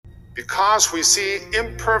Because we see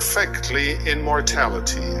imperfectly in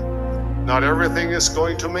mortality, not everything is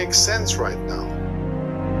going to make sense right now.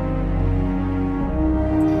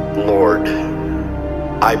 Lord,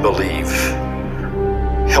 I believe.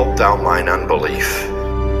 Help thou mine unbelief.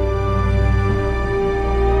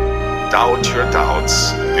 Doubt your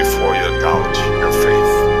doubts before you doubt your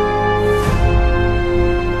faith.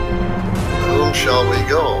 Whom shall we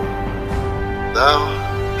go?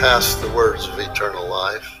 Thou hast the words of eternal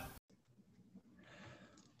life.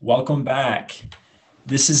 Welcome back.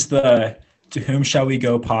 This is the To Whom Shall We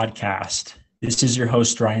Go podcast. This is your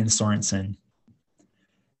host, Ryan Sorensen.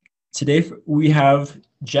 Today we have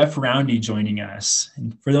Jeff Roundy joining us.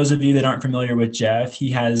 And for those of you that aren't familiar with Jeff, he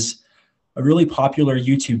has a really popular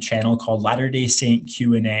YouTube channel called Latter-day Saint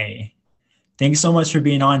Q&A. Thanks so much for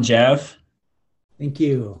being on, Jeff. Thank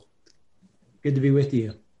you. Good to be with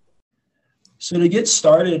you. So to get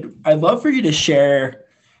started, I'd love for you to share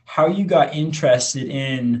how you got interested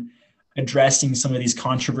in addressing some of these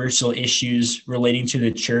controversial issues relating to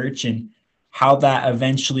the church and how that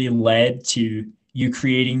eventually led to you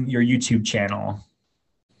creating your YouTube channel.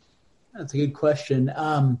 That's a good question.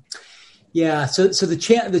 So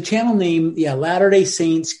the channel name, Latter-day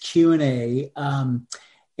Saints Q&A.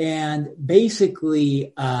 And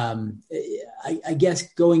basically, I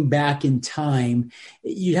guess going back in time,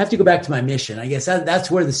 you'd have to go back to my mission. I guess that's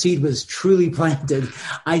where the seed was truly planted.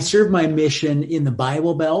 I served my mission in the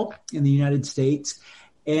Bible Belt in the United States.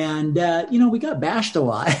 And, we got bashed a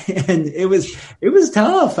lot and it was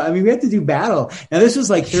tough. I mean, we had to do battle. Now this was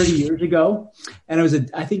like 30 years ago and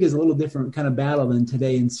I think it was a little different kind of battle than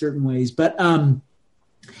today in certain ways. But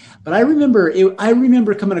I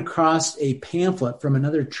remember coming across a pamphlet from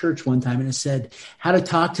another church one time and it said how to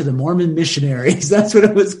talk to the Mormon missionaries. That's what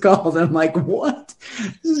it was called. I'm like, what?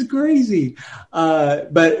 This is crazy.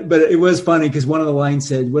 But it was funny because one of the lines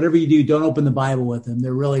said, whatever you do, don't open the Bible with them.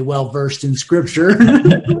 They're really well versed in scripture.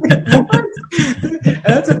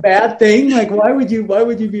 That's a bad thing. Like, why would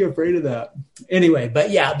you be afraid of that? Anyway,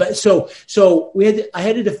 so I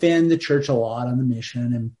had to defend the church a lot on the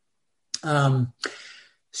mission. And,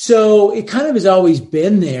 so it kind of has always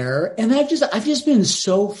been there. And I've just been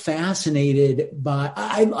so fascinated by,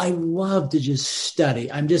 I love to just study.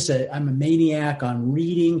 I'm a maniac on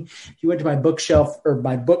reading. If you went to my bookshelf or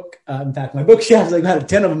my book, in fact, my bookshelf, I've got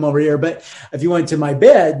 10 of them over here, but if you went to my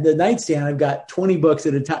bed, the nightstand, I've got 20 books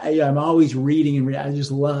at a time. I'm always reading and I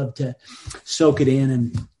just love to soak it in.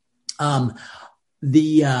 And,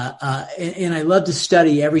 and I love to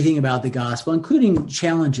study everything about the gospel, including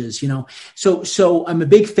challenges, So I'm a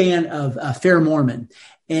big fan of Fair Mormon.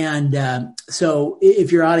 And so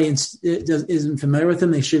if your audience isn't familiar with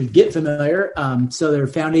them, they should get familiar. So they're a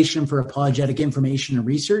Foundation for Apologetic Information and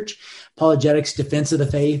Research, Apologetics, Defense of the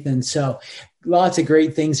Faith. And so lots of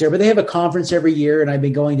great things there. But they have a conference every year, and I've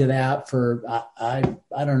been going to that for, I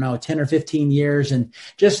don't know, 10 or 15 years, and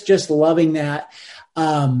just loving that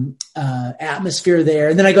atmosphere there.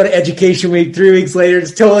 And then I go to Education Week 3 weeks later.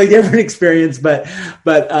 It's a totally different experience, but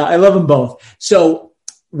I love them both. So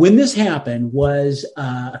when this happened was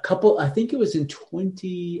I think it was in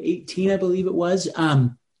 2018, I believe it was.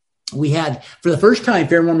 We had, for the first time,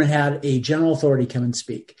 Fair Mormon had a general authority come and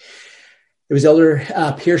speak. It was Elder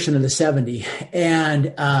Pearson of the 70.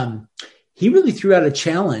 And he really threw out a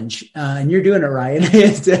challenge, and you're doing it, Ryan.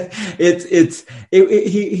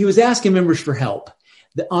 He was asking members for help.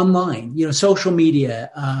 The online, social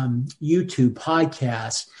media, YouTube,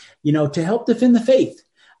 podcasts, to help defend the faith.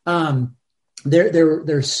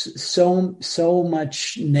 There's so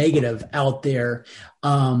much negative out there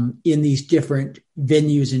in these different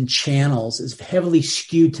venues and channels is heavily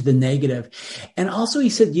skewed to the negative. And also he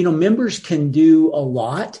said, members can do a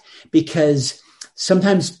lot because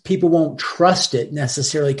sometimes people won't trust it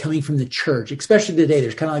necessarily coming from the church, especially today.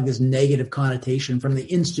 There's kind of like this negative connotation from the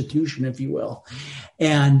institution, if you will.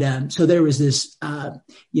 And so there was this,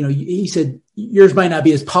 he said, yours might not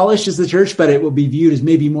be as polished as the church, but it will be viewed as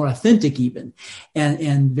maybe more authentic even,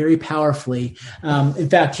 and very powerfully. In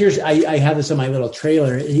fact, I have this on my little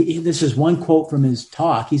trailer. This is one quote from his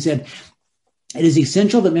talk. He said, "It is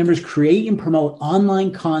essential that members create and promote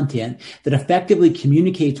online content that effectively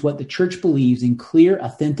communicates what the church believes in clear,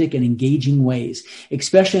 authentic, and engaging ways,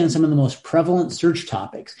 especially on some of the most prevalent search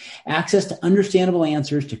topics. Access to understandable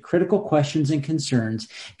answers to critical questions and concerns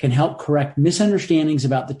can help correct misunderstandings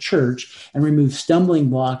about the church and remove stumbling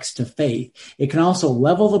blocks to faith. It can also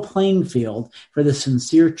level the playing field for the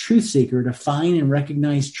sincere truth seeker to find and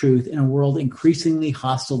recognize truth in a world increasingly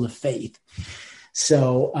hostile to faith."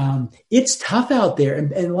 So it's tough out there.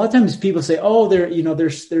 And a lot of times people say, oh,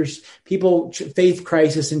 there's people, faith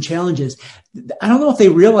crisis and challenges. I don't know if they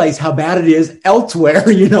realize how bad it is elsewhere.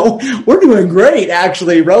 We're doing great,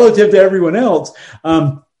 actually, relative to everyone else.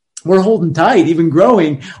 We're holding tight, even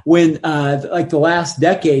growing when, like the last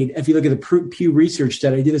decade, if you look at the Pew Research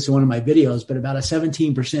study, I did this in one of my videos, but about a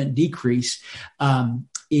 17% decrease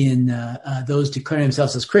in those declaring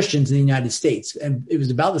themselves as Christians in the United States. And it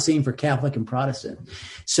was about the same for Catholic and Protestant.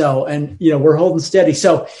 So, and, we're holding steady.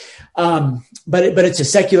 So, but it's a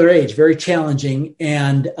secular age, very challenging.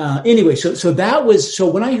 And anyway,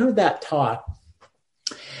 so when I heard that talk,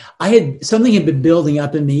 something had been building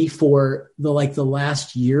up in me for the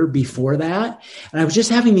last year before that. And I was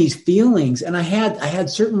just having these feelings, and I had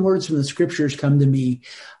certain words from the scriptures come to me,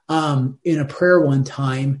 in a prayer one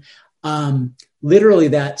time, literally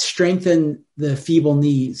that strengthen the feeble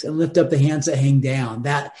knees and lift up the hands that hang down.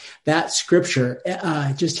 That scripture,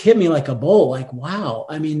 just hit me like a bolt, like, wow.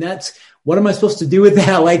 I mean, what am I supposed to do with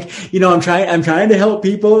that? Like, I'm trying to help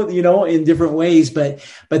people, in different ways, but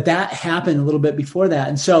that happened a little bit before that.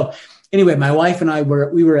 And so anyway, my wife and I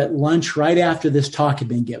we were at lunch right after this talk had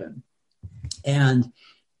been given. And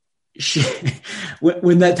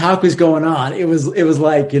when that talk was going on, it was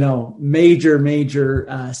like,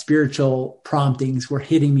 major spiritual promptings were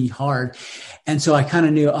hitting me hard. And so I kind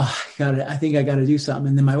of knew, I think I got to do something.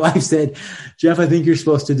 And then my wife said, Jeff, I think you're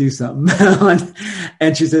supposed to do something.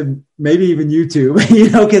 And she said, maybe even YouTube,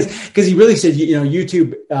 because he really said,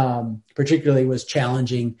 YouTube particularly was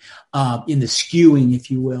challenging in the skewing, if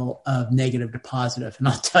you will, of negative to positive. And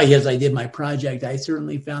I'll tell you, as I did my project, I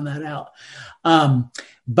certainly found that out.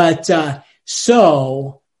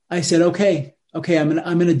 So I said, okay, I'm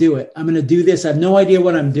going to do it. I'm going to do this. I have no idea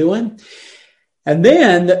what I'm doing. And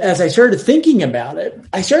then as I started thinking about it,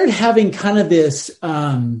 I started having kind of this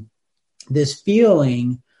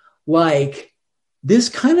feeling like this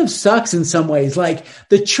kind of sucks in some ways. Like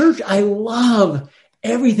the church, I love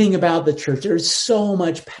everything about the church. There's so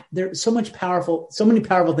many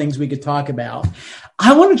powerful things we could talk about.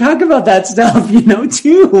 I want to talk about that stuff,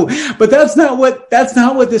 too, but that's not what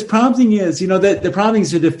this prompting is. The prompting is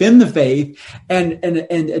to defend the faith and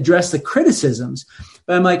address the criticisms.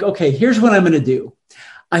 But I'm like, okay, here's what I'm going to do.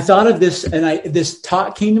 I thought of this, and this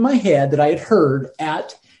talk came to my head that I had heard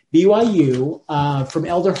at BYU from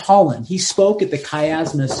Elder Holland. He spoke at the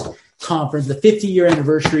Chiasmus conference, the 50-year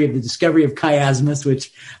anniversary of the discovery of chiasmus,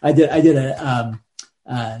 which I did a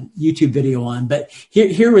YouTube video on. But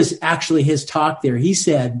here was actually his talk there. He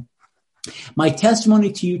said, my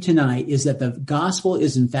testimony to you tonight is that the gospel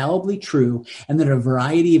is infallibly true, and that a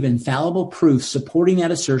variety of infallible proofs supporting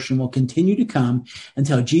that assertion will continue to come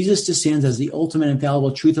until Jesus descends as the ultimate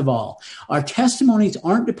infallible truth of all. Our testimonies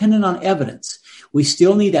aren't dependent on evidence. We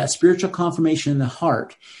still need that spiritual confirmation in the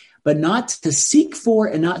heart, but not to seek for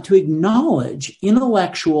and not to acknowledge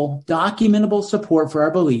intellectual, documentable support for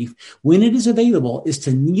our belief when it is available is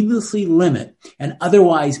to needlessly limit an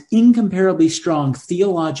otherwise incomparably strong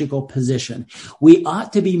theological position. We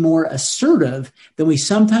ought to be more assertive than we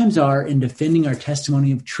sometimes are in defending our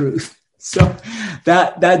testimony of truth. So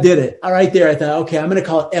that did it. Right there, I thought, okay, I'm going to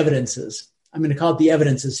call it evidences. I'm going to call it the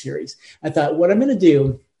evidences series. I thought what I'm going to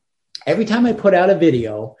do, every time I put out a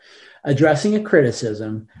video addressing a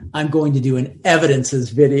criticism, I'm going to do an evidences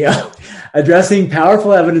video addressing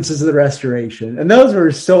powerful evidences of the restoration. And those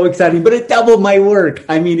were so exciting, but it doubled my work.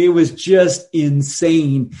 I mean, it was just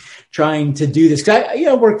insane trying to do this.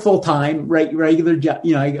 I work full time, regular job.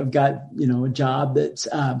 I've got, a job that's,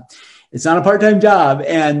 it's not a part-time job.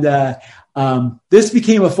 And, this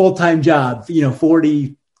became a full-time job,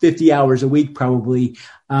 40, 50 hours a week, probably,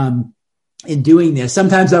 in doing this.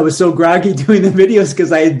 Sometimes I was so groggy doing the videos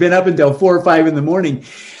because I had been up until 4 or 5 in the morning.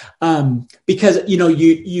 Because,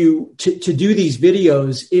 to do these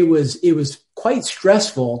videos, it was quite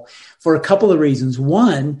stressful for a couple of reasons.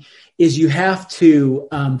 One is you have to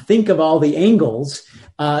think of all the angles,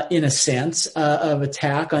 in a sense, of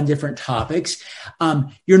attack on different topics.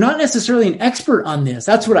 You're not necessarily an expert on this.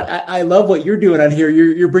 That's what I love what you're doing on here.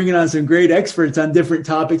 You're bringing on some great experts on different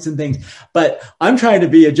topics and things, but I'm trying to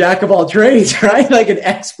be a jack of all trades, right? Like an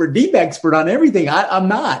expert, deep expert on everything. I'm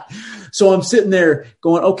not. So I'm sitting there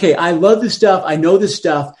going, okay, I love this stuff. I know this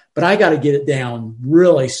stuff, but I got to get it down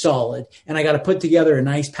really solid. And I got to put together a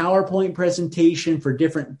nice PowerPoint presentation for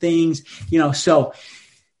different things, so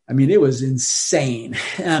I mean, it was insane.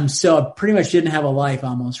 So I pretty much didn't have a life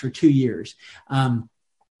almost for 2 years. But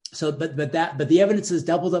the evidence has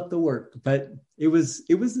doubled up the work, but it was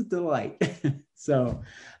a delight. So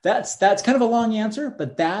that's kind of a long answer,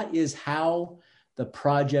 but that is how the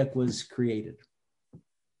project was created.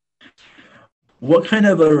 What kind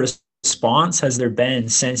of a response has there been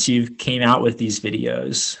since you've came out with these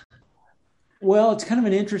videos? Well, it's kind of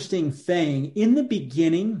an interesting thing. In the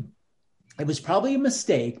beginning, it was probably a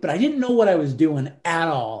mistake, but I didn't know what I was doing at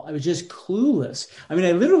all. I was just clueless. I mean,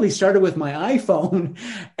 I literally started with my iPhone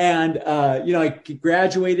and, I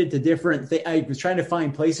graduated to different things. I was trying to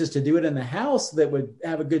find places to do it in the house that would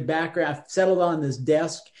have a good background, settled on this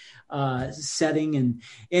desk setting, and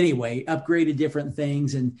anyway, upgraded different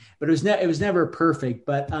things. But it was never perfect.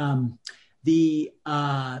 But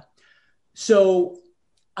so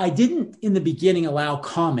I didn't in the beginning allow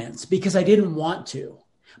comments because I didn't want to.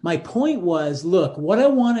 My point was, look, what I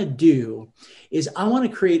want to do is I want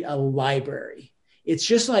to create a library. It's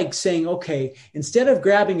just like saying, okay, instead of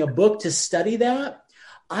grabbing a book to study that,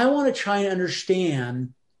 I want to try and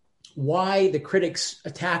understand why the critics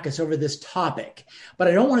attack us over this topic. But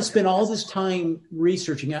I don't want to spend all this time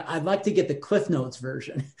researching it. I'd like to get the Cliff Notes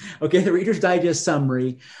version, okay, the Reader's Digest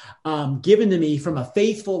summary given to me from a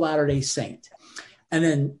faithful Latter-day Saint. And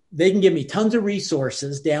then they can give me tons of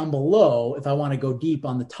resources down below if I want to go deep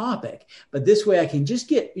on the topic. But this way I can just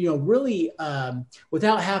get, really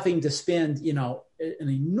without having to spend, an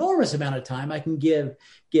enormous amount of time, I can get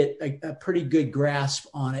a pretty good grasp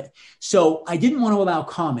on it. So I didn't want to allow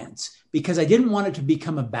comments because I didn't want it to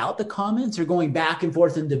become about the comments or going back and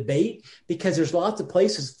forth in debate, because there's lots of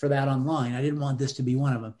places for that online. I didn't want this to be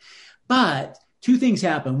one of them. But two things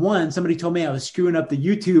happened. One, somebody told me I was screwing up the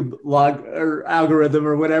YouTube log or algorithm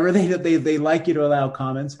or whatever. They like you to allow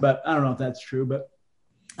comments, but I don't know if that's true. But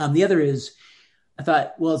the other is, I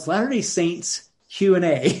thought, well, it's Latter-day Saints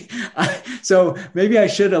Q&A. So maybe I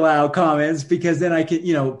should allow comments, because then I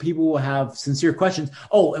can, people will have sincere questions.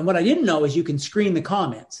 Oh, and what I didn't know is you can screen the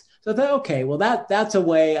comments. So I thought, okay, well, that's a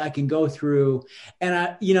way I can go through.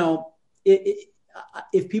 And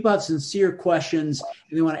if people have sincere questions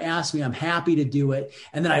and they want to ask me, I'm happy to do it.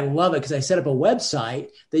 And then I love it because I set up a website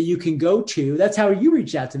that you can go to. That's how you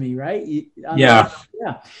reached out to me, right? Yeah.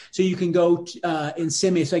 So you can go and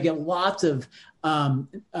send me. So I get lots of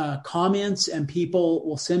comments, and people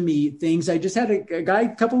will send me things. I just had a guy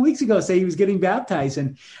a couple of weeks ago say he was getting baptized,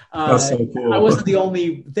 and that's so cool. I wasn't the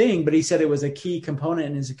only thing, but he said it was a key component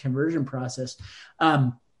in his conversion process.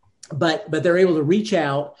 But they're able to reach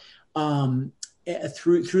out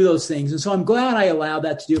through those things. And so I'm glad I allowed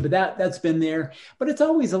that to do, but that's been there, but it's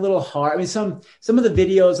always a little hard. I mean, some of the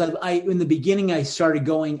videos I in the beginning, I started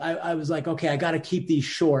going, I was like, okay, I got to keep these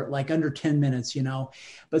short, like under 10 minutes,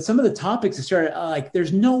 but some of the topics I started like,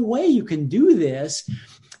 there's no way you can do this.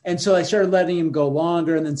 And so I started letting them go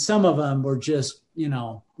longer. And then some of them were just,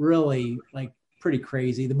 really like pretty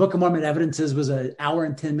crazy. The Book of Mormon Evidences was an hour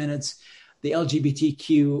and 10 minutes. The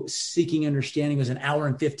LGBTQ Seeking Understanding was an hour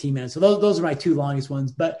and 15 minutes. So those are my two longest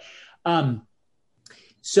ones. But when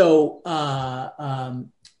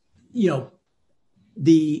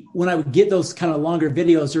I would get those kind of longer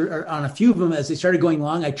videos or on a few of them, as they started going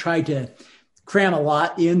long, I tried to cram a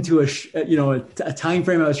lot into a time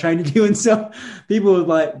frame I was trying to do. And so people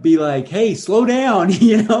would be like, hey, slow down,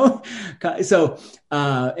 So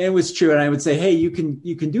it was true. And I would say, hey, you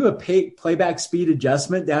can do a playback speed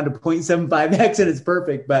adjustment down to 0.75x and it's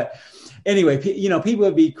perfect. But anyway, people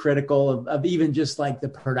would be critical of even just like the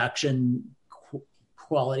production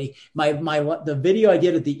quality. The video I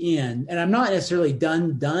did at the end, and I'm not necessarily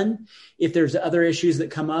done. If there's other issues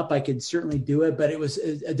that come up, I could certainly do it, but it was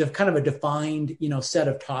kind of a defined, set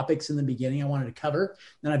of topics in the beginning I wanted to cover.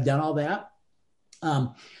 And I've done all that.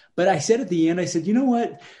 But I said at the end, I said, you know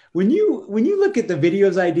what, when you look at the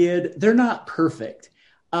videos I did, they're not perfect.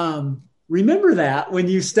 Remember that when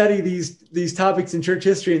you study these topics in church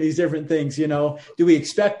history and these different things, do we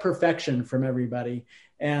expect perfection from everybody?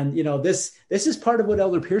 And, this is part of what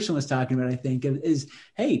Elder Pearson was talking about, I think, is,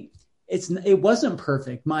 hey, it wasn't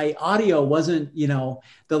perfect. My audio wasn't, the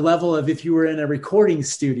level of if you were in a recording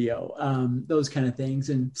studio, those kind of things.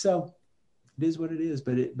 And so it is what it is,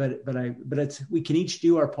 but we can each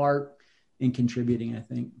do our part in contributing, I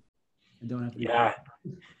think. I don't have to. Yeah.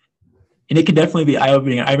 And it can definitely be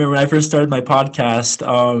eye-opening. I remember when I first started my podcast,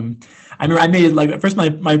 I remember I made at first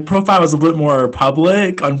my profile was a bit more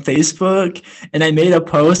public on Facebook, and I made a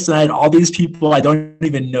post and I had all these people I don't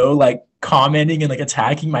even know commenting and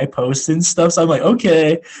attacking my posts and stuff. So I'm like,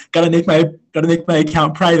 okay, gotta make my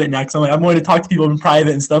account private now, because I'm going to talk to people in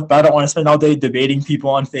private and stuff, but I don't want to spend all day debating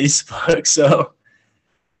people on Facebook. So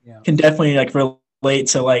can definitely relate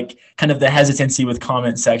to kind of the hesitancy with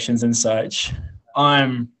comment sections and such.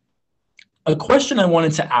 A question I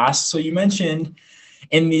wanted to ask. So you mentioned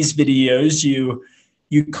in these videos,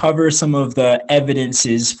 you cover some of the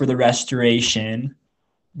evidences for the restoration.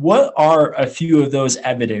 What are a few of those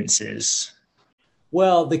evidences?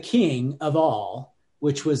 Well, the king of all,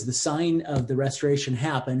 which was the sign of the restoration,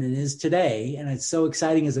 happened and is today. And it's so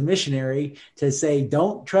exciting as a missionary to say,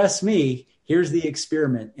 don't trust me. Here's the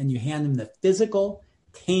experiment. And you hand them the physical,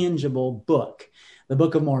 tangible book, the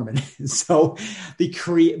Book of Mormon. So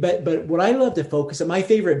but what I love to focus on, my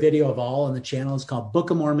favorite video of all on the channel is called Book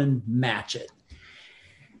of Mormon Match It.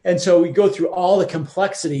 And so we go through all the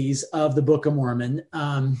complexities of the Book of Mormon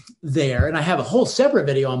there. And I have a whole separate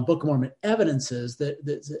video on Book of Mormon evidences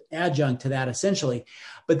that's an adjunct to that essentially.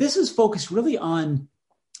 But this is focused really on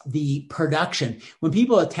the production. When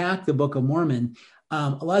people attack the Book of Mormon, a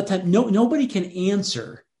lot of times nobody can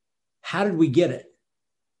answer, how did we get it?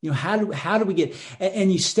 How do we get,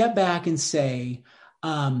 and you step back and say,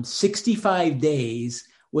 65 days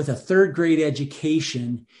with a third grade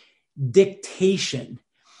education, dictation.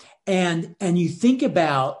 And you think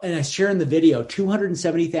about, and I share in the video,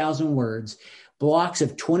 270,000 words, blocks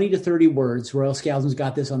of 20 to 30 words. Royal Scouts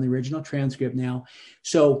got this on the original transcript now.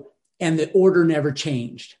 So, and the order never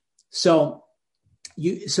changed. So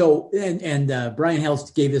Brian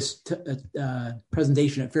Helst gave this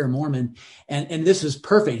presentation at Fair Mormon, and this was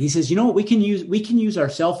perfect. He says, you know what, we can use our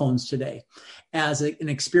cell phones today as an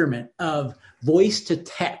experiment of voice to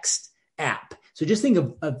text app. So just think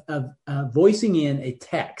of voicing in a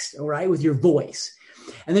text, all right, with your voice.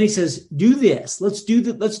 And then he says, do this. Let's do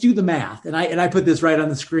the math. And I put this right on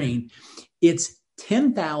the screen. It's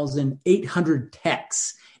 10,800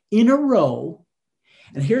 texts in a row.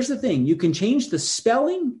 And here's the thing. You can change the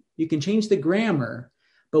spelling, you can change the grammar,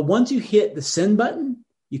 but once you hit the send button,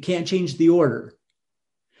 you can't change the order.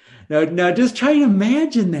 Now, just try to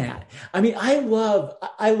imagine that. I mean, I love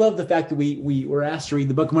the fact that we were asked to read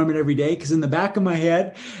the Book of Mormon every day, because in the back of my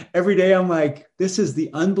head, every day I'm like, this is the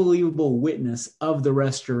unbelievable witness of the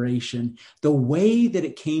restoration. The way that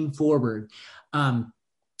it came forward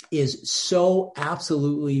is so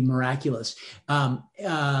absolutely miraculous.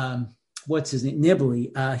 What's his name?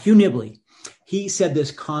 Hugh Nibley. He said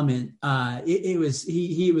this comment. He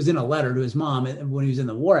was in a letter to his mom when he was in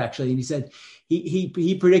the war, actually, and he said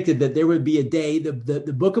he predicted that there would be a day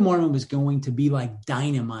the Book of Mormon was going to be like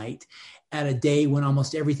dynamite at a day when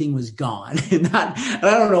almost everything was gone. And I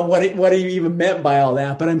don't know what he even meant by all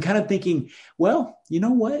that, but I'm kind of thinking, well, you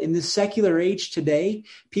know what? In this secular age today,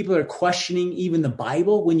 people are questioning even the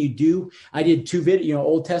Bible. I did two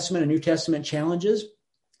Old Testament and New Testament challenges.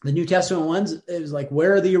 The New Testament ones, it was like,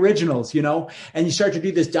 where are the originals, And you start to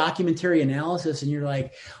do this documentary analysis and you're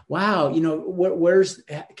like, wow,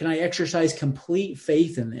 can I exercise complete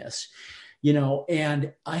faith in this?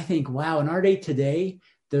 And I think, wow, in our day today,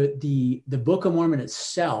 the Book of Mormon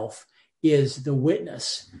itself is the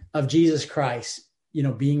witness of Jesus Christ,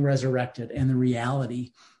 being resurrected and the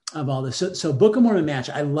reality of all this. So Book of Mormon match,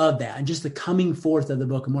 I love that. And just the coming forth of the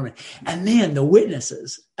Book of Mormon. And then the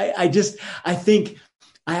witnesses,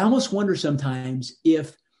 I almost wonder sometimes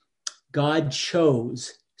if God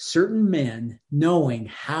chose certain men knowing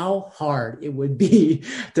how hard it would be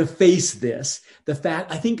to face this.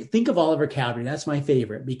 Think of Oliver Cowdery. That's my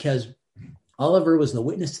favorite, because Oliver was the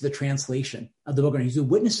witness to the translation of the book. He's a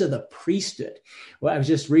witness to the priesthood. Well, I was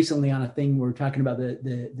just recently on a thing where we're talking about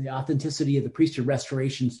the authenticity of the priesthood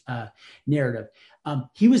restoration narrative.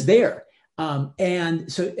 He was there. And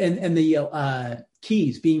the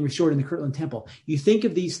keys being restored in the Kirtland Temple. You think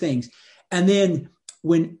of these things. And then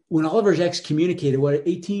when Oliver's excommunicated,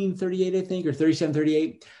 1838, I think, or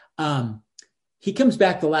 3738, he comes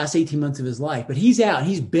back the last 18 months of his life, but he's out,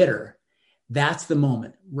 he's bitter. That's the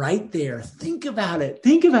moment right there. Think about it.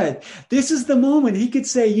 This is the moment he could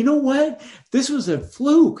say, you know what? This was a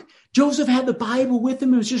fluke. Joseph had the Bible with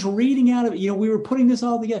him. It was just reading out of it. We were putting this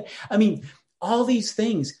all together. I mean, all these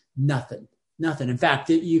things, nothing. In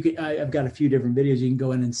fact, I've got a few different videos you can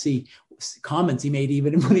go in and see comments he made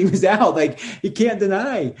even when he was out. Like, he can't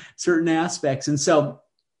deny certain aspects. And so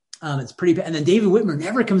it's pretty bad. And then David Whitmer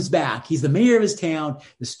never comes back. He's the mayor of his town,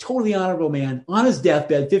 this totally honorable man, on his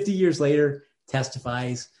deathbed 50 years later,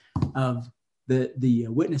 testifies of the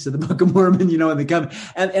witness of the Book of Mormon,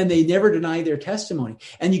 and they never deny their testimony.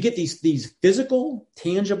 And you get these physical,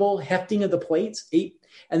 tangible hefting of the plates, 8,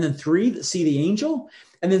 and then 3 that see the angel.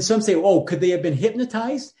 And then some say, oh, could they have been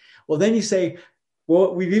hypnotized? Well, then you say,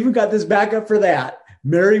 well, we've even got this backup for that.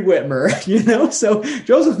 Mary Whitmer, so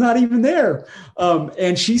Joseph's not even there.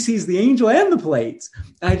 And she sees the angel and the plates.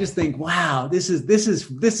 And I just think, wow, this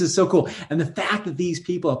is so cool. And the fact that these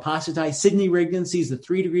people apostatize, Sidney Rigdon sees the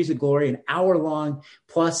 3 degrees of glory, an hour long,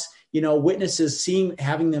 plus, witnesses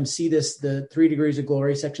having them see the 3 degrees of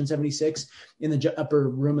glory, section 76 in the upper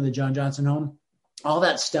room of the John Johnson home. All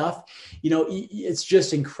that stuff, it's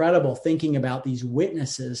just incredible thinking about these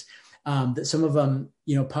witnesses that some of them,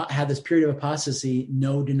 had this period of apostasy,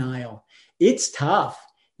 no denial. It's tough,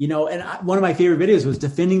 and one of my favorite videos was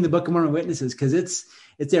defending the Book of Mormon witnesses, because it's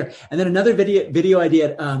there. And then another video I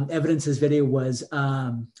did, Evidence's video, was,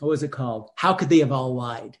 what was it called? How Could They Have All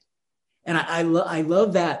Lied? And I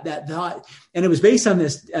love that thought. And it was based on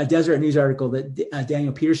this Deseret News article that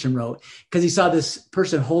Daniel Peterson wrote, because he saw this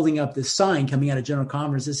person holding up this sign coming out of General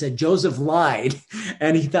Conference that said, Joseph lied.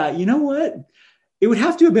 And he thought, you know what? It would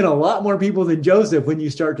have to have been a lot more people than Joseph when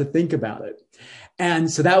you start to think about it.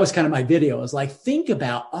 And so that was kind of my video. It was like, think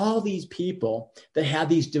about all these people that had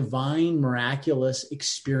these divine, miraculous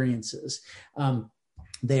experiences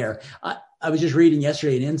there. I was just reading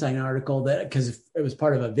yesterday an Ensign article that, because it was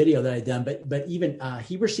part of a video that I'd done, but even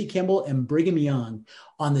Heber C. Kimball and Brigham Young,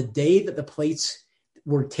 on the day that the plates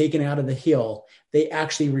were taken out of the hill, they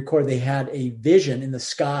actually recorded, they had a vision in the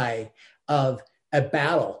sky of a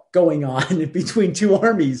battle going on between two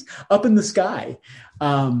armies up in the sky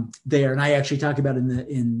there. And I actually talk about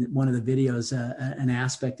in one of the videos an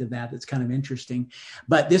aspect of that's kind of interesting.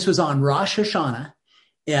 But this was on Rosh Hashanah.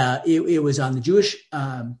 It was on the Jewish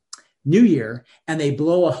New Year, and they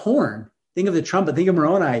blow a horn. Think of the trumpet. Think of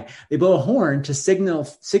Moroni. They blow a horn to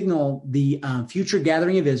signal the future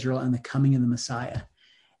gathering of Israel and the coming of the Messiah.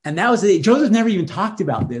 And that was Joseph never even talked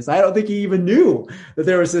about this. I don't think he even knew that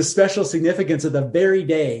there was this special significance of the very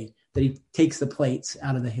day that he takes the plates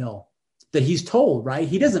out of the hill. That he's told, right?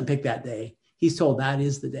 He doesn't pick that day. He's told that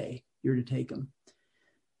is the day you're to take them.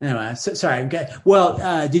 Anyway, sorry. Okay.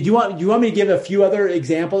 Well, do you want me to give a few other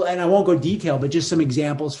examples? And I won't go detail, but just some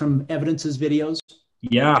examples from Evidence's videos.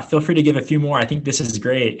 Yeah, feel free to give a few more. I think this is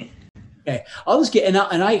great. Okay, I'll just get, and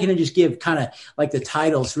I can just give kind of like the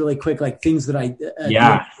titles really quick, like things that I.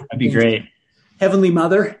 That'd be great. Heavenly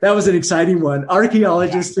Mother, that was an exciting one.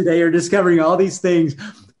 Archaeologists today are discovering all these things.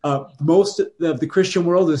 Most of the Christian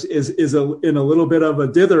world is in a little bit of a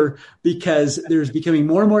dither, because there's becoming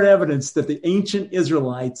more and more evidence that the ancient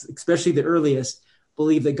Israelites, especially the earliest,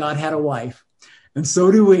 believe that God had a wife. And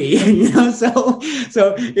so do we, so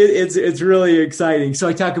it's really exciting. So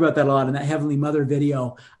I talk about that a lot in that Heavenly Mother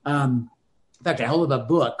video. In fact, I hold up a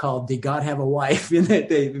book called Did God Have a Wife? And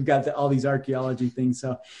they've got all these archaeology things.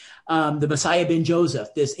 So the Messiah ben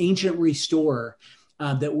Joseph, this ancient restorer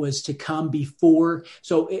that was to come before.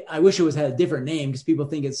 So I wish it had a different name, because people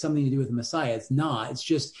think it's something to do with the Messiah. It's not. It's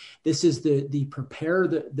just, this is the preparer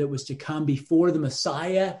that was to come before the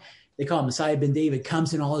Messiah. They call him Messiah ben David,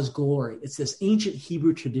 comes in all his glory. It's this ancient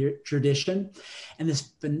Hebrew tradition and this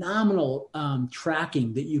phenomenal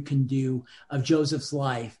tracking that you can do of Joseph's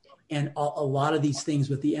life, and a lot of these things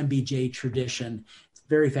with the MBJ tradition. It's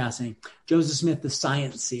very fascinating. Joseph Smith, the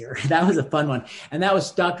science seer. That was a fun one. And that was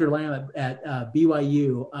Dr. Lamb at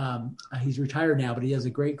BYU. He's retired now, but he has a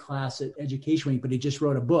great class at Education Week, but he just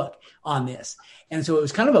wrote a book on this. And so it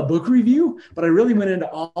was kind of a book review, but I really went into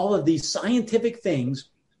all of these scientific things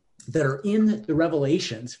that are in the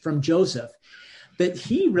Revelations from Joseph that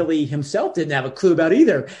he really himself didn't have a clue about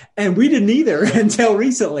either. And we didn't either until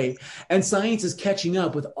recently. And science is catching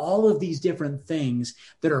up with all of these different things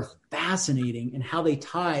that are fascinating and how they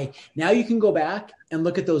tie. Now you can go back and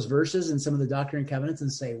look at those verses in some of the Doctrine and Covenants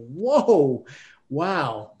and say, whoa,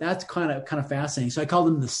 wow, that's kind of fascinating. So I call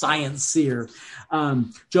them the science seer.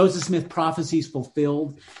 Joseph Smith prophecies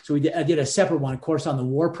fulfilled. So I did a separate one, of course, on the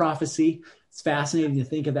war prophecy. It's fascinating to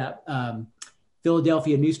think of that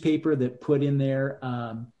Philadelphia newspaper that put in there,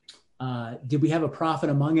 did we have a prophet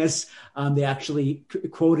among us? They actually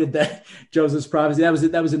quoted Joseph's prophecy. That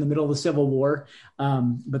was in the middle of the Civil War,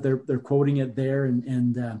 but they're quoting it there.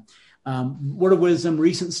 And Word of Wisdom,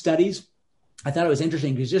 recent studies. I thought it was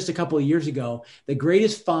interesting because just a couple of years ago, the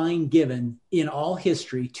greatest fine given in all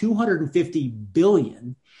history, $250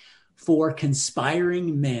 billion for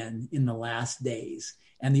conspiring men in the last days.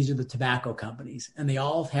 And these are the tobacco companies. And they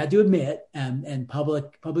all had to admit and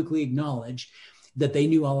publicly acknowledge that they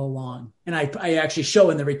knew all along. And I actually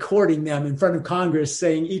show in the recording them in front of Congress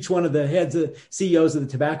saying, each one of the heads of CEOs of the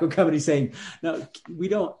tobacco company saying, I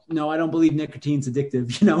don't believe nicotine's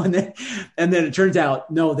addictive, and then it turns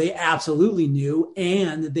out, no, they absolutely knew.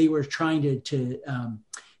 And they were trying to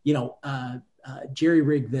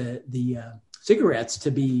jerry-rig the cigarettes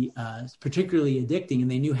to be particularly addicting,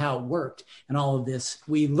 and they knew how it worked. And all of this,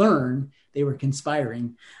 we learn they were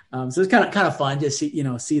conspiring. So it's kind of fun to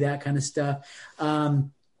see that kind of stuff.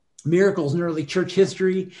 Miracles in early church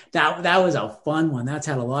history. That was a fun one. That's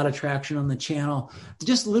had a lot of traction on the channel.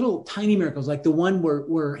 Just little tiny miracles, like the one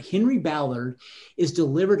where Henry Ballard is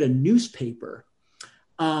delivered a newspaper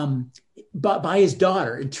by his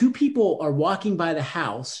daughter, and two people are walking by the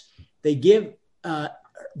house. They give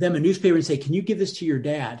them a newspaper and say, can you give this to your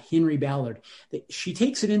dad, Henry Ballard? She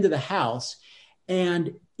takes it into the house,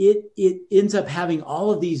 and it ends up having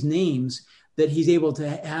all of these names that he's able to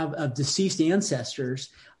have of deceased ancestors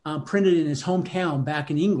printed in his hometown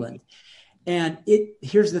back in England. And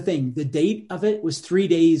here's the thing, the date of it was 3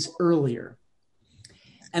 days earlier.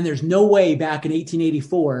 And there's no way back in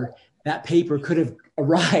 1884 that paper could have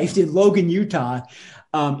arrived in Logan, Utah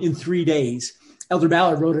in 3 days. Elder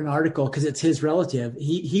Ballard wrote an article because it's his relative.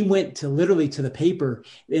 He went literally to the paper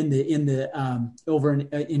over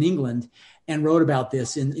in England and wrote about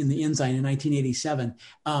this in the Ensign in 1987.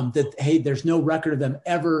 That hey, there's no record of them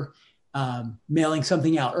ever mailing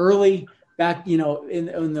something out early back,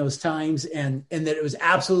 in those times, and that it was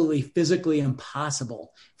absolutely physically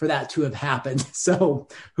impossible for that to have happened. So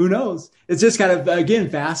who knows? It's just kind of, again,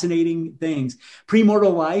 fascinating things.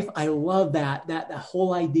 Premortal life. I love that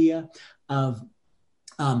whole idea of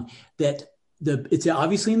that it's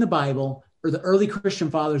obviously in the Bible, or the early Christian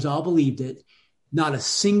fathers all believed it. Not a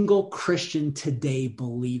single Christian today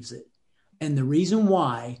believes it. And the reason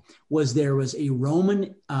why was there was a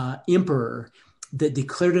Roman emperor that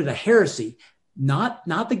declared it a heresy, not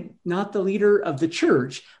the leader of the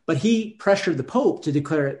church, but he pressured the Pope to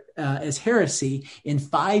declare it as heresy in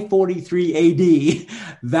 543 AD.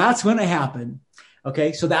 That's when it happened.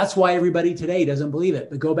 Okay, so that's why everybody today doesn't believe it.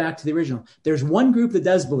 But go back to the original. There's one group that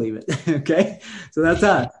does believe it. Okay, so that's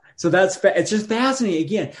us. So it's just fascinating.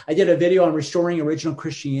 Again, I did a video on restoring original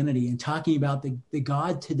Christianity and talking about the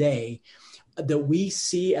God today that we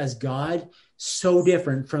see as God so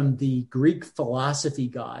different from the Greek philosophy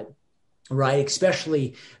God, right?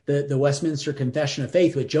 Especially the Westminster Confession of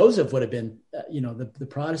Faith, which Joseph would have been, the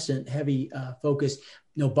Protestant heavy focus.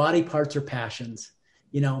 Body parts or passions.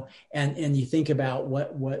 And you think about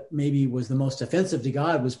what maybe was the most offensive to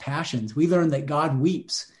God was passions. We learned that God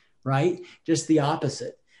weeps, right? Just the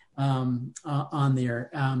opposite on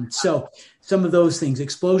there. So some of those things,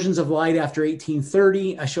 explosions of light after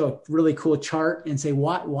 1830, I show a really cool chart and say,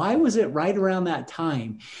 why was it right around that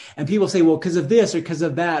time? And people say, well, because of this or because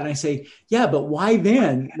of that. And I say, yeah, but why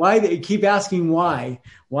then? Why? They keep asking why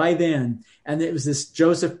then? And it was this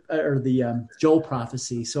Joseph or the Joel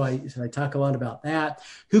prophecy. So I talk a lot about that.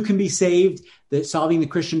 Who can be saved? Solving the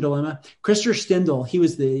Christian dilemma. Christopher Stendhal, he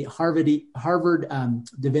was the Harvard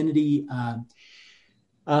Divinity.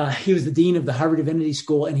 He was the dean of the Harvard Divinity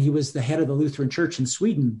School, and he was the head of the Lutheran Church in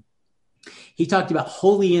Sweden. He talked about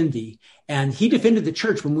holy envy, and he defended the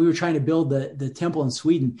church when we were trying to build the temple in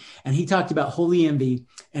Sweden. And he talked about holy envy,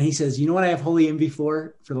 and he says, you know what I have holy envy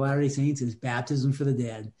for the Latter-day Saints is baptism for the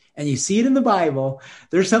dead. And you see it in the Bible.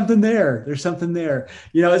 There's something there.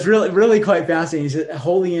 It's really, really quite fascinating. He said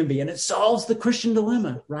holy envy, and it solves the Christian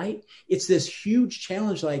dilemma, right? It's this huge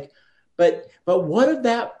challenge. But what of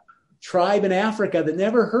that tribe in Africa that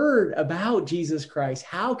never heard about Jesus Christ?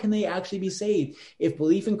 How can they actually be saved if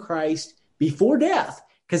belief in Christ before death?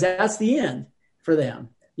 Because that's the end for them,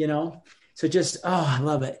 So I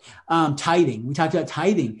love it. Tithing. We talked about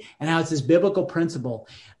tithing and how it's this biblical principle.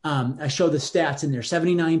 I show the stats in there,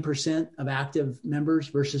 79% of active members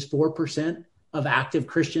versus 4% of active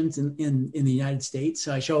Christians in the United States.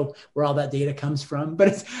 So I show where all that data comes from.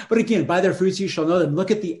 But again, by their fruits you shall know them. Look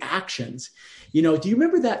at the actions. Do you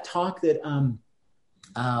remember that talk that,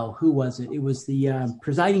 who was it? It was the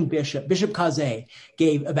presiding bishop, Bishop Causet,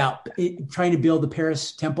 gave about trying to build the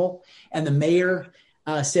Paris temple. And the mayor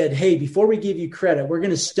said, hey, before we give you credit, we're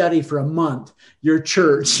going to study for a month your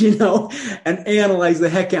church, and analyze the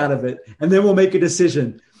heck out of it. And then we'll make a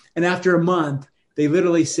decision. And after a month, they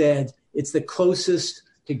literally said, it's the closest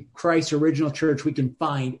to Christ's original church we can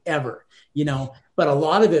find ever, but a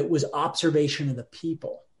lot of it was observation of the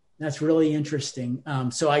people. That's really interesting.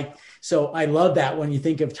 So I love that when you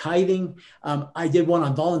think of tithing. I did one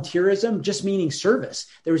on volunteerism, just meaning service.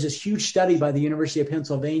 There was this huge study by the University of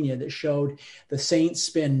Pennsylvania that showed the saints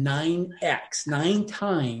spend 9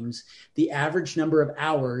 times the average number of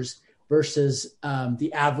hours versus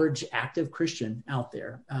the average active Christian out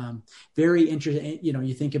there. Very interesting.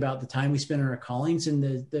 You think about the time we spend on our callings and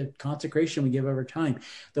the consecration we give over time.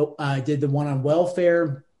 I did the one on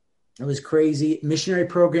welfare. It was crazy. Missionary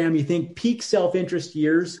program, you think peak self-interest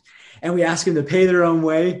years, and we ask them to pay their own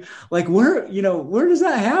way. Where does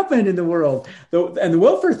that happen in the world? And the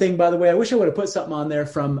welfare thing, by the way, I wish I would have put something on there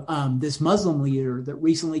from this Muslim leader that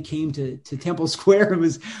recently came to Temple Square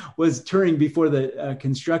and was touring before the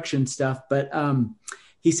construction stuff. But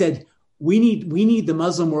he said, we need the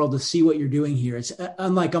Muslim world to see what you're doing here. It's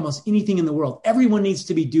unlike almost anything in the world. Everyone needs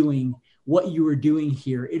to be doing what you were doing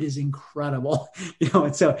here. It is incredible,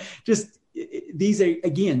 and so just these are,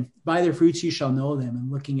 again, by their fruits you shall know them,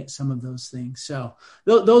 and looking at some of those things. So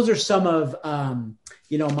those are some of,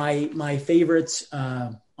 my favorites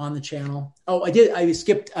on the channel. Oh, I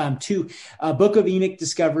skipped two Book of Enoch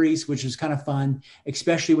discoveries, which is kind of fun,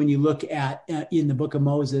 especially when you look at in the Book of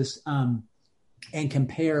Moses and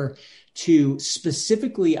compare to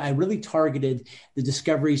specifically, I really targeted the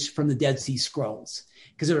discoveries from the Dead Sea Scrolls,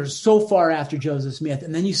 because it was so far after Joseph Smith.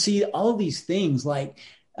 And then you see all of these things like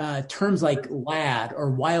terms like lad or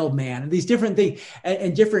wild man, and these different things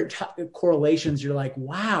and different correlations. You're like,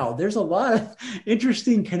 wow, there's a lot of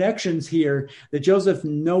interesting connections here that Joseph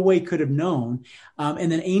no way could have known.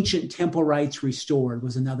 And then Ancient Temple Rites Restored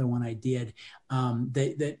was another one I did.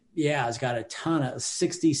 It's got a ton of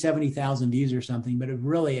 60, 70,000 views or something, but a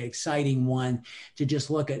really exciting one to just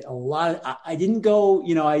look at a lot. I didn't go,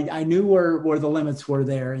 I knew where the limits were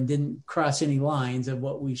there and didn't cross any lines of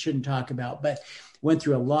what we shouldn't talk about, but went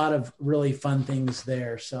through a lot of really fun things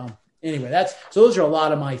there. So anyway, those are a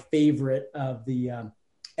lot of my favorite of the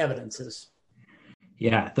evidences.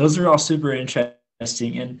 Yeah, those are all super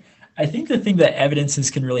interesting. And I think the thing that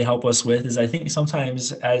evidences can really help us with is, I think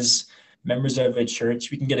sometimes as members of a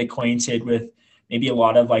church, we can get acquainted with maybe a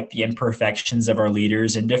lot of like the imperfections of our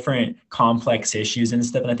leaders and different complex issues and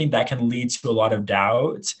stuff. And I think that can lead to a lot of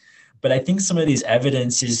doubt. But I think some of these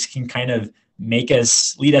evidences can kind of lead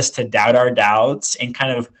us to doubt our doubts and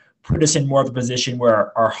kind of put us in more of a position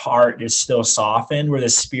where our heart is still softened, where the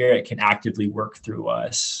Spirit can actively work through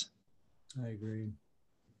us. I agree.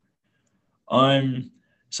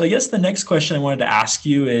 So I guess the next question I wanted to ask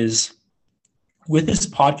you is, with this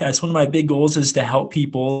podcast, one of my big goals is to help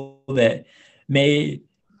people that may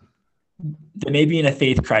be in a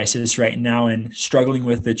faith crisis right now and struggling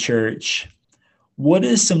with the church. What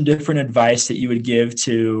is some different advice that you would give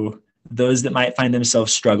to those that might find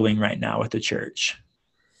themselves struggling right now with the church?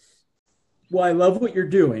 Well, I love what you're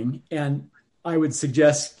doing, and I would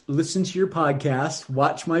suggest listen to your podcast,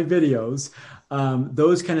 watch my videos,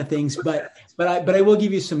 those kind of things. But I will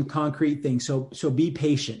give you some concrete things. So be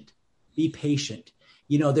patient. Be patient.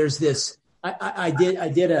 There's this. I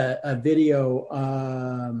did a video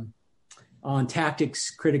on tactics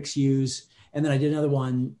critics use. And then I did another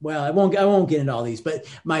one. Well, I won't get into all these, but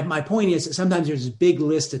my point is that sometimes there's this big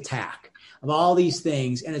list attack of all these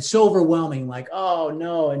things, and it's so overwhelming, like, oh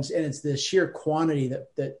no. And it's the sheer quantity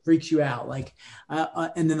that freaks you out. Like,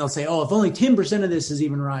 and then they'll say, oh, if only 10% of this is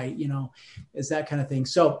even right, it's that kind of thing.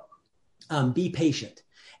 So be patient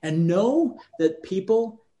and know that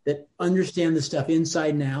people that understand the stuff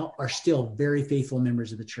inside and out are still very faithful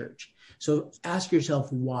members of the church. So ask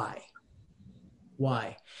yourself why,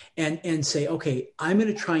 and say, okay, I'm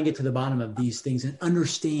going to try and get to the bottom of these things and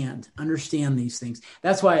understand these things.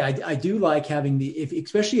 That's why I do like having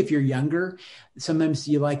especially if you're younger, sometimes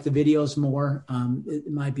you like the videos more.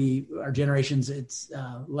 It might be our generations, it's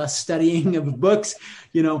less studying of books,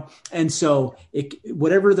 and so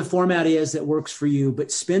whatever the format is that works for you,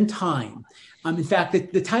 but spend time. In fact,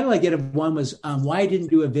 the title I get of one was why I didn't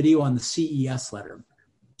do a video on the CES letter.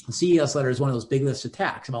 The CES letter is one of those big list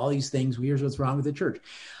attacks of all these things. Here's what's wrong with the church.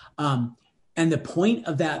 And the point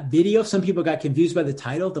of that video, some people got confused by the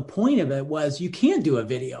title. The point of it was you can't do a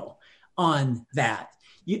video on that.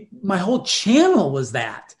 My whole channel was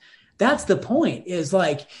that. That's the point, is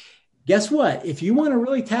like, guess what? If you want to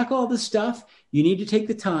really tackle all this stuff, you need to take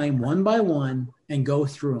the time one by one and go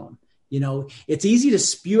through them. It's easy to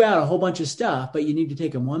spew out a whole bunch of stuff, but you need to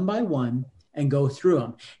take them one by one and go through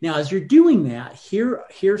them. Now, as you're doing that,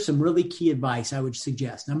 here's some really key advice I would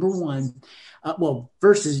suggest. Number one,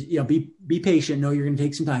 first is, be patient. Know you're going to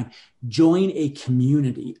take some time. Join a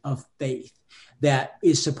community of faith that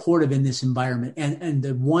is supportive in this environment. And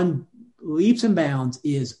the one leaps and bounds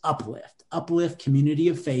is Uplift Community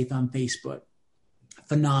of Faith on Facebook.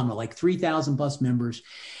 Phenomenal, like 3,000 plus members.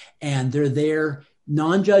 And they're there,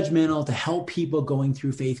 non-judgmental, to help people going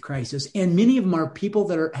through faith crisis. And many of them are people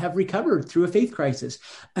that have recovered through a faith crisis.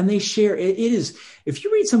 And they share, it is, if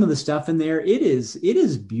you read some of the stuff in there, it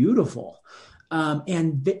is beautiful.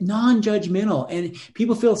 And non-judgmental. And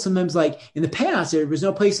people feel sometimes like in the past, there was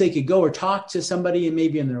no place they could go or talk to somebody and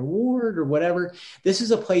maybe in their ward or whatever. This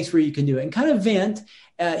is a place where you can do it and kind of vent.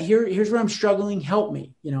 Here's where I'm struggling. Help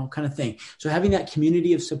me, kind of thing. So having that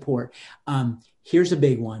community of support. Here's a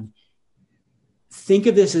big one. Think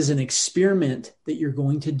of this as an experiment that you're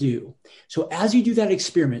going to do. So as you do that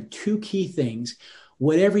experiment, two key things.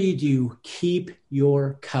 Whatever you do, keep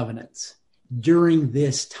your covenants during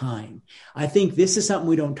this time. I think this is something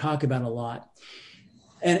we don't talk about a lot.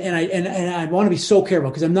 And I want to be so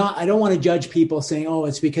careful because I don't want to judge people saying, oh,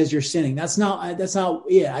 it's because you're sinning. That's not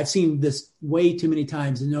it. I've seen this way too many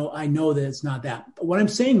times and I know that it's not that. But what I'm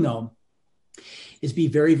saying though, is be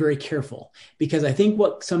very, very careful, because I think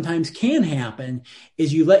what sometimes can happen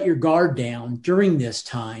is you let your guard down during this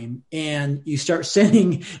time and you start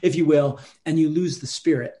sinning, if you will, and you lose the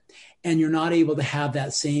Spirit. And you're not able to have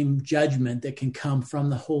that same judgment that can come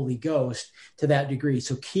from the Holy Ghost to that degree.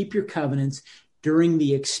 So keep your covenants during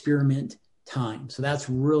the experiment time. So that's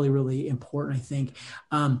really, really important, I think.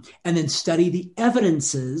 And then study the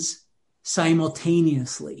evidences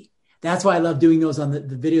simultaneously. That's why I love doing those on the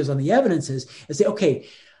videos on the evidences, and say, okay,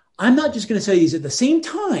 I'm not just going to study these at the same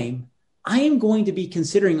time. I am going to be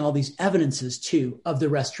considering all these evidences too of the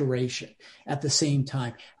restoration at the same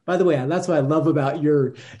time. By the way, that's what I love about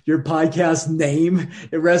your podcast name.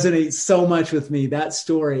 It resonates so much with me, that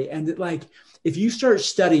story. And like, if you start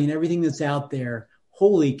studying everything that's out there,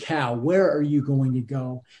 holy cow, where are you going to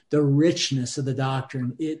go? The richness of the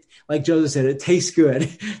doctrine. It, like Joseph said, it tastes good.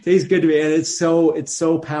 It tastes good to me. And it's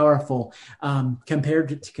so powerful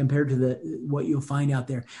compared to what you'll find out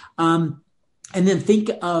there. And then think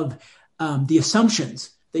of the assumptions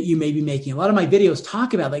that you may be making. A lot of my videos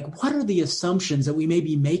talk about, like, what are the assumptions that we may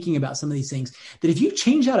be making about some of these things, that if you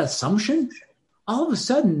change that assumption, all of a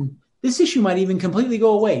sudden, this issue might even completely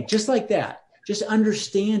go away, just like that. Just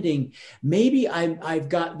understanding, maybe I've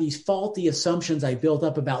got these faulty assumptions I built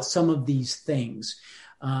up about some of these things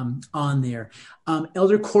on there.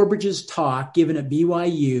 Elder Corbridge's talk given at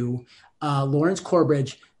BYU, Lawrence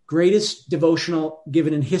Corbridge, greatest devotional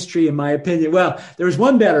given in history, in my opinion. Well, there was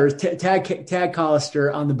one better, Tad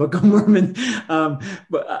Collister on the Book of Mormon,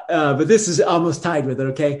 but this is almost tied with it,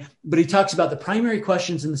 okay? But he talks about the primary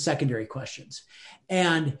questions and the secondary questions.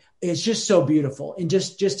 And it's just so beautiful. And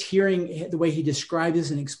just hearing the way he describes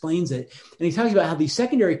this and explains it. And he talks about how these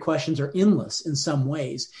secondary questions are endless in some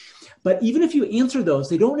ways. But even if you answer those,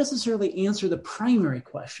 they don't necessarily answer the primary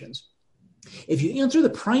questions. If you answer the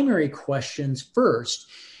primary questions first,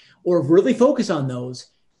 or really focus on those,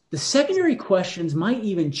 the secondary questions might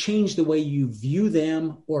even change the way you view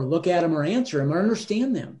them or look at them or answer them or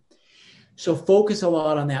understand them. So focus a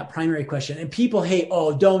lot on that primary question. And people hate,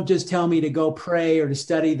 oh, don't just tell me to go pray or to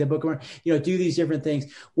study the Book of Mormon, do these different things.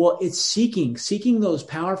 Well, it's seeking those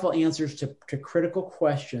powerful answers to critical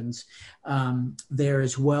questions there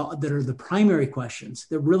as well, that are the primary questions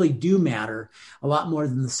that really do matter a lot more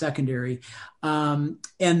than the secondary. And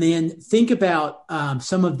then think about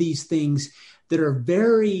some of these things that are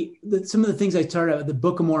some of the things I started out with the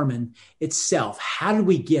Book of Mormon itself. How did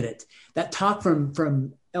we get it? That talk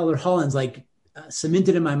from Elder Holland's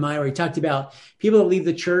cemented in my mind, where he talked about people that leave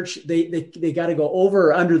the church, they got to go over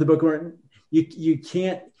or under the Book of Mormon. You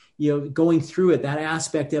can't, going through it, that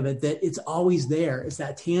aspect of it, that it's always there. It's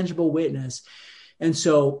that tangible witness. And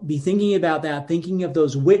so be thinking about that, thinking of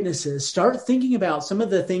those witnesses. Start thinking about some of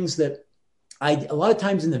the things that a lot of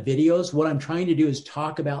times in the videos, what I'm trying to do is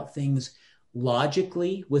talk about things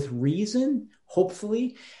logically with reason,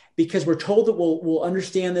 hopefully, because we're told that we'll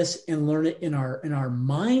understand this and learn it in our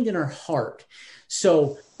mind and our heart.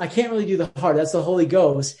 So I can't really do the heart. That's the Holy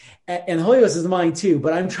Ghost. And the Holy Ghost is the mind too.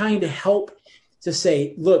 But I'm trying to help to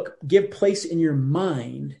say, look, give place in your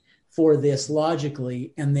mind for this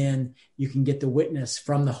logically, and then you can get the witness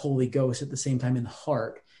from the Holy Ghost at the same time in the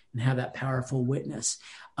heart and have that powerful witness.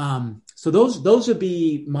 So those would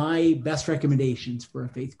be my best recommendations for a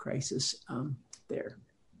faith crisis there.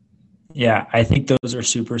 Yeah, I think those are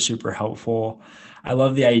super, super helpful. I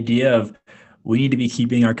love the idea of we need to be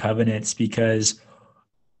keeping our covenants, because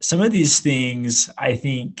some of these things,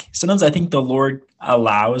 sometimes I think the Lord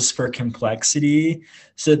allows for complexity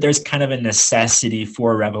so that there's kind of a necessity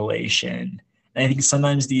for revelation. And I think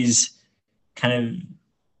sometimes this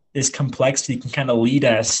complexity can kind of lead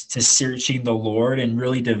us to searching the Lord and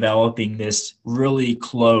really developing this really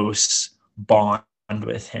close bond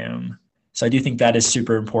with him. So I do think that is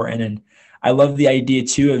super important. And I love the idea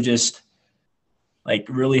too of just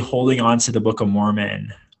really holding on to the Book of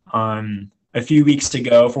Mormon. A few weeks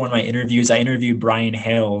ago, for one of my interviews, I interviewed Brian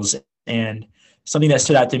Hales, and something that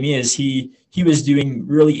stood out to me is he was doing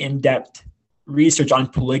really in-depth research on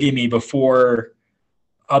polygamy before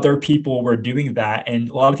other people were doing that. And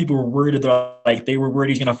a lot of people were worried, they were worried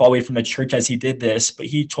he's going to fall away from the church as he did this. But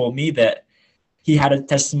he told me that he had a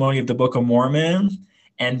testimony of the Book of Mormon,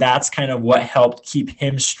 and that's kind of what helped keep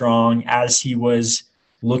him strong as he was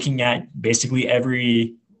looking at basically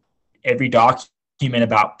every document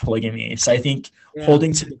about polygamy. So I think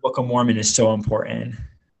holding to the Book of Mormon is so important.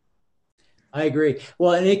 I agree.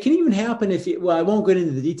 Well, and it can even happen I won't get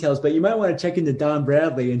into the details, but you might want to check into Don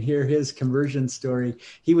Bradley and hear his conversion story.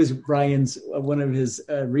 He was Brian's, one of his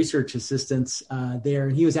research assistants there,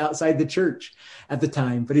 and he was outside the church at the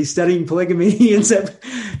time, but he's studying polygamy. He ends up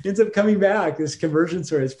coming back. This conversion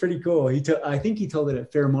story is pretty cool. I think he told it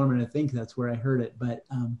at Fair Mormon. I think that's where I heard it, but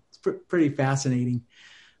it's pretty fascinating.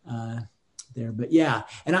 There, but yeah.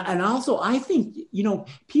 And also I think,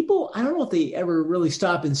 people, I don't know if they ever really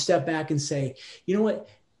stop and step back and say, you know what,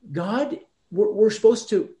 God, we're supposed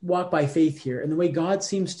to walk by faith here. And the way God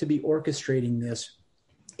seems to be orchestrating this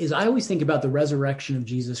is, I always think about the resurrection of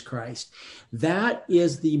Jesus Christ. That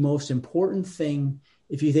is the most important thing,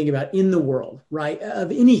 if you think about in the world, right,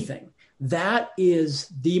 of anything. That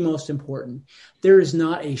is the most important. There is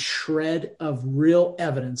not a shred of real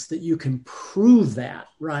evidence that you can prove that,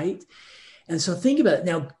 right? And so think about it.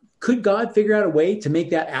 Now, could God figure out a way to make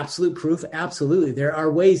that absolute proof? Absolutely. There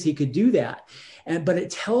are ways he could do that. But it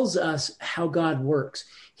tells us how God works.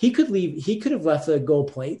 He could have left the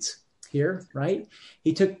gold plates here, right?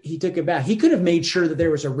 He took it back. He could have made sure that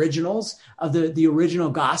there was originals of the original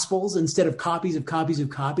gospels instead of copies of copies of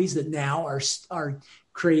copies that now are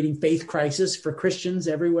creating faith crisis for Christians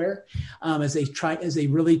everywhere, as they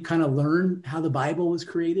really kind of learn how the Bible was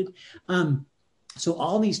created. So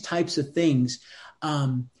all these types of things,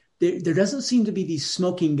 there doesn't seem to be these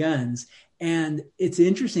smoking guns. And it's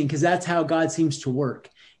interesting because that's how God seems to work,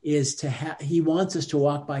 is he wants us to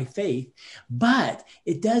walk by faith. But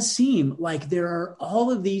it does seem like there are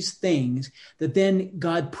all of these things that then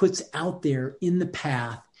God puts out there in the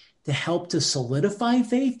path to help to solidify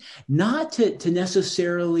faith, not to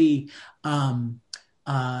necessarily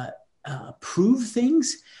prove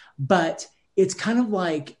things, but it's kind of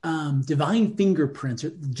like divine fingerprints,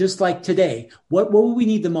 just like today. What will we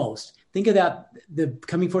need the most? Think of that, the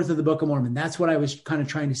coming forth of the Book of Mormon. That's what I was kind of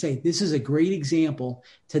trying to say. This is a great example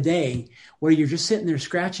today where you're just sitting there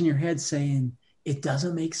scratching your head saying, it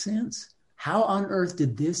doesn't make sense. How on earth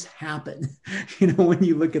did this happen? When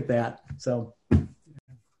you look at that. So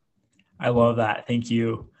I love that. Thank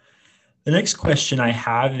you. The next question I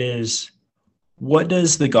have is, what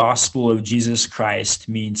does the gospel of Jesus Christ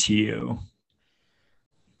mean to you?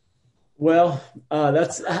 Well,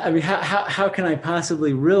 how can I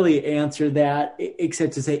possibly really answer that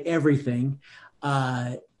except to say everything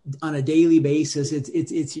on a daily basis?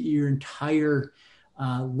 It's your entire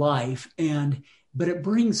life, but it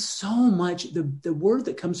brings so much. The word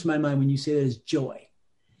that comes to my mind when you say that is joy,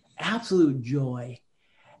 absolute joy,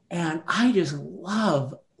 and I just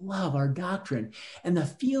love our doctrine and the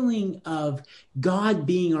feeling of God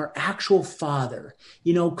being our actual Father.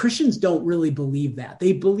 Christians don't really believe that.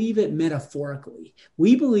 They believe it metaphorically.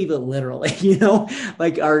 We believe it literally,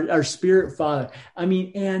 like our spirit Father. I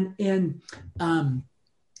mean, and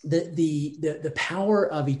the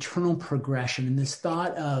power of eternal progression and this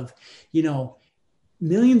thought of,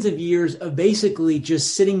 millions of years of basically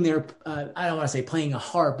just sitting there. I don't want to say playing a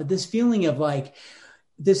harp, but this feeling of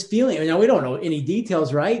this feeling, now we don't know any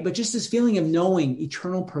details, right? But just this feeling of knowing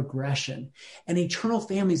eternal progression and eternal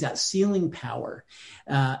families, that sealing power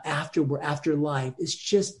after life. It's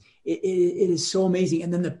just, it is so amazing.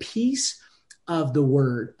 And then the peace of the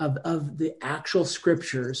word, of the actual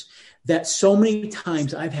scriptures, that so many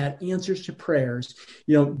times I've had answers to prayers.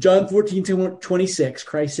 John 14:26,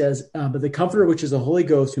 Christ says, but the Comforter, which is the Holy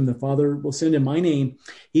Ghost, whom the Father will send in my name,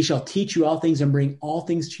 he shall teach you all things and bring all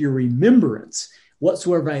things to your remembrance,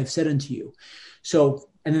 whatsoever I have said unto you. So,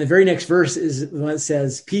 and then the very next verse is the one that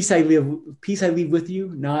says, peace I leave with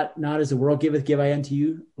you, not as the world giveth, give I unto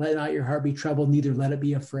you. Let not your heart be troubled, neither let it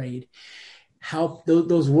be afraid. How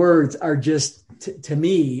those words are just, to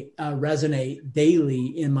me, resonate daily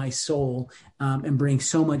in my soul and bring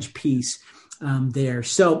so much peace there.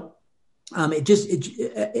 So and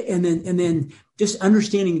then just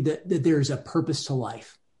understanding that there's a purpose to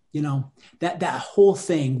life. That whole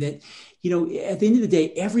thing that, at the end of the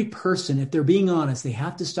day, every person, if they're being honest, they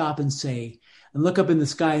have to stop and look up in the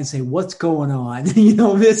sky and say, what's going on?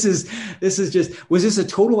 This is just, was this a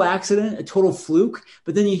total accident, a total fluke?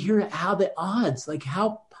 But then you hear how the odds, like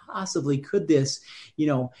how possibly could this,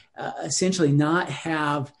 essentially not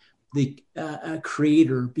have the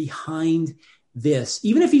creator behind this,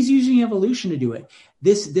 even if he's using evolution to do it,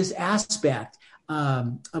 this aspect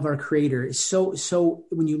of our creator is so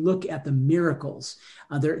when you look at the miracles,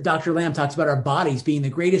 Dr. Lamb talks about our bodies being the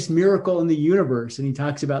greatest miracle in the universe. And he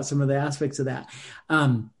talks about some of the aspects of that.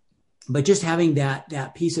 But just having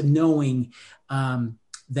that piece of knowing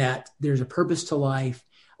that there's a purpose to life,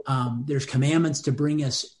 There's commandments to bring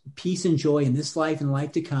us peace and joy in this life and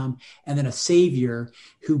life to come, and then a Savior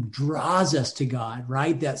who draws us to God,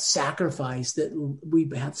 right? That sacrifice that we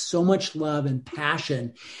have so much love and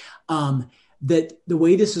passion. That the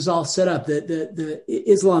way this is all set up, the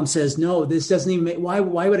Islam says, no, this doesn't even make, why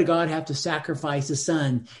would a God have to sacrifice a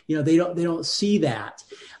son? They don't see that.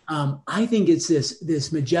 I think it's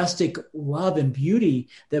this majestic love and beauty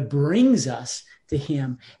that brings us to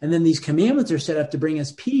him. And then these commandments are set up to bring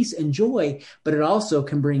us peace and joy, but it also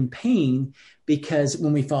can bring pain because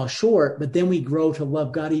when we fall short, but then we grow to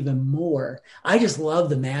love God even more. I just love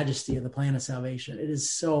the majesty of the plan of salvation. It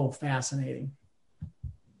is so fascinating.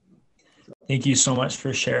 Thank you so much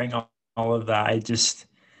for sharing all of that.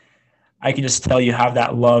 I can just tell you have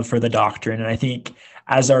that love for the doctrine. And I think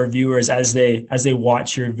as our viewers, as they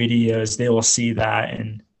watch your videos, they will see that.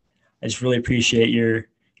 And I just really appreciate your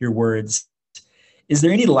words. Is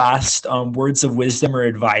there any last words of wisdom or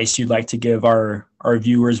advice you'd like to give our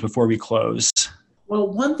viewers before we close? Well,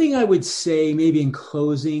 one thing I would say maybe in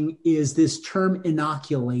closing is this term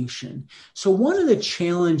inoculation. So one of the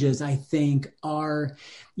challenges I think are,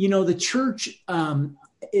 the church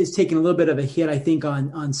is taking a little bit of a hit, I think,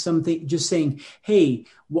 on something, just saying, hey,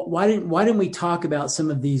 why didn't we talk about some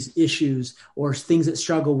of these issues or things that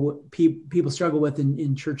people struggle with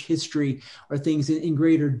in church history or things in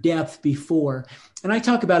greater depth before? And I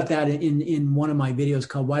talk about that in one of my videos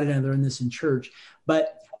called Why Did I Learn This in Church?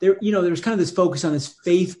 But there was kind of this focus on this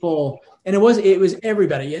faithful, and it was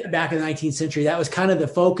everybody back in the 19th century. That was kind of the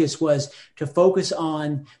focus, was to focus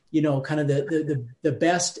on, kind of the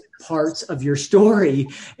best parts of your story,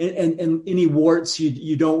 and any warts,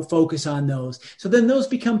 you don't focus on those. So then those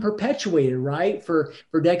become perpetuated, right, for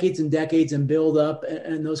decades and decades, and build up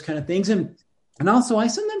and those kind of things. And also I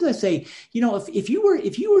sometimes say, if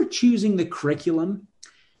you were choosing the curriculum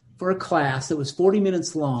for a class that was 40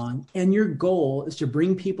 minutes long, and your goal is to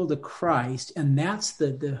bring people to Christ, and that's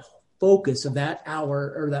the focus of that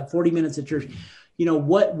hour or that 40 minutes at church,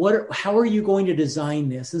 how are you going to design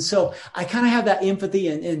this? And so I kind of have that empathy,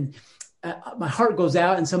 and my heart goes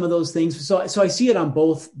out in some of those things. So I see it on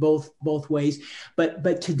both ways.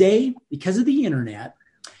 But today, because of the internet,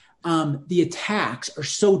 the attacks are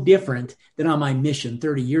so different than on my mission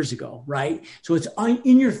 30 years ago, right? So it's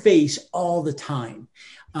in your face all the time,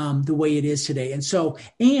 the way it is today.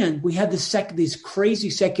 And we have these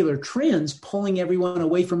crazy secular trends pulling everyone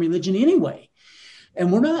away from religion anyway.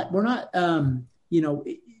 And we're not,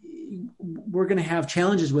 we're going to have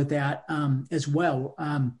challenges with that as well.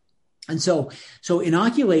 And so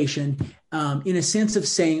inoculation, in a sense of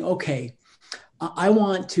saying, okay, I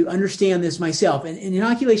want to understand this myself. And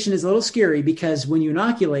inoculation is a little scary because when you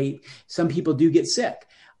inoculate, some people do get sick.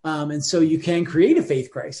 And so you can create a faith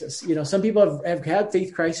crisis. Some people have had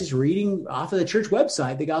faith crisis reading off of the church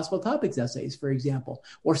website, the Gospel Topics essays, for example,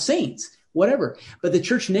 or saints, whatever. But the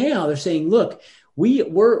church now, they're saying, look, we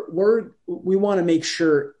want to make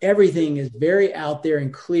sure everything is very out there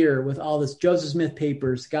and clear with all this Joseph Smith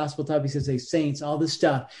papers, the Gospel Topics essays, saints, all this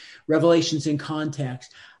stuff, revelations in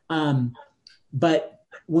context. But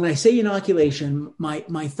when I say inoculation,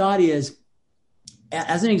 my thought is,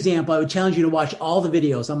 as an example, I would challenge you to watch all the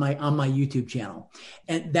videos on my YouTube channel.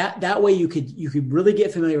 And that way you could really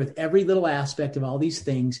get familiar with every little aspect of all these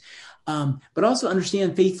things, but also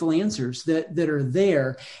understand faithful answers that are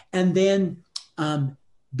there. And then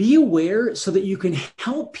be aware so that you can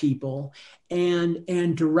help people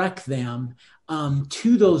and direct them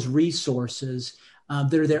to those resources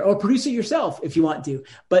that are there, or produce it yourself if you want to.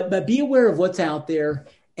 But be aware of what's out there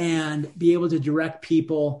and be able to direct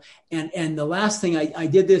people. And the last thing, I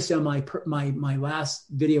did this on my last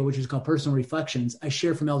video, which is called Personal Reflections. I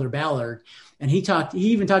share from Elder Ballard, and he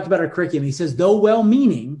even talked about our curriculum. He says, though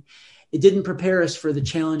well-meaning, it didn't prepare us for the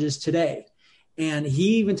challenges today. And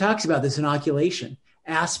he even talks about this inoculation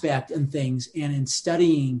aspect and things, and in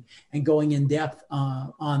studying and going in depth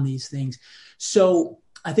on these things. So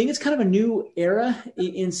I think it's kind of a new era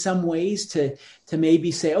in some ways to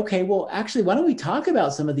maybe say, okay, well, actually, why don't we talk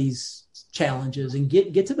about some of these challenges and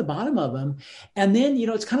get to the bottom of them? And then,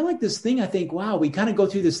 it's kind of like this thing. I think, wow, we kind of go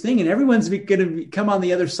through this thing and everyone's going to come on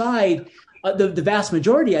the other side. The vast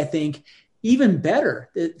majority, I think, even better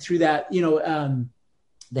through that.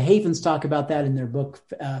 The Havens talk about that in their book,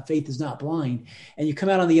 Faith is Not Blind. And you come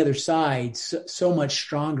out on the other side so much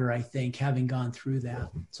stronger, I think, having gone through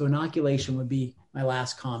that. So inoculation would be my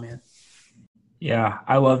last comment. Yeah,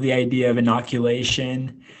 I love the idea of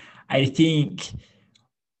inoculation. I think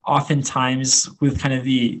oftentimes with kind of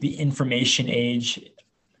the information age,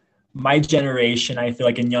 my generation, I feel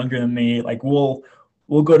like, and younger than me, like we'll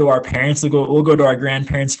we'll go to our parents, we'll go to our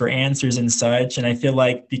grandparents for answers and such. And I feel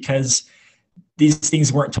like because these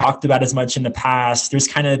things weren't talked about as much in the past, there's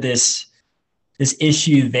kind of this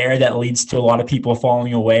issue there that leads to a lot of people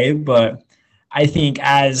falling away. But I think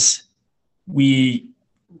as we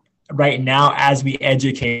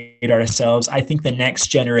educate ourselves, I think the next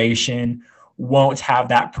generation won't have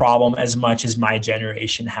that problem as much as my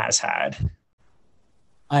generation has had.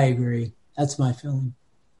 I agree. That's my feeling.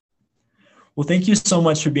 Well, thank you so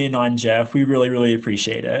much for being on, Jeff. We really, really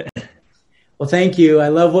appreciate it. Well, thank you. I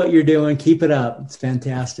love what you're doing. Keep it up. It's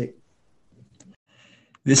fantastic.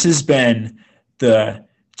 This has been the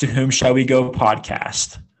To Whom Shall We Go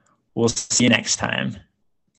podcast. We'll see you next time.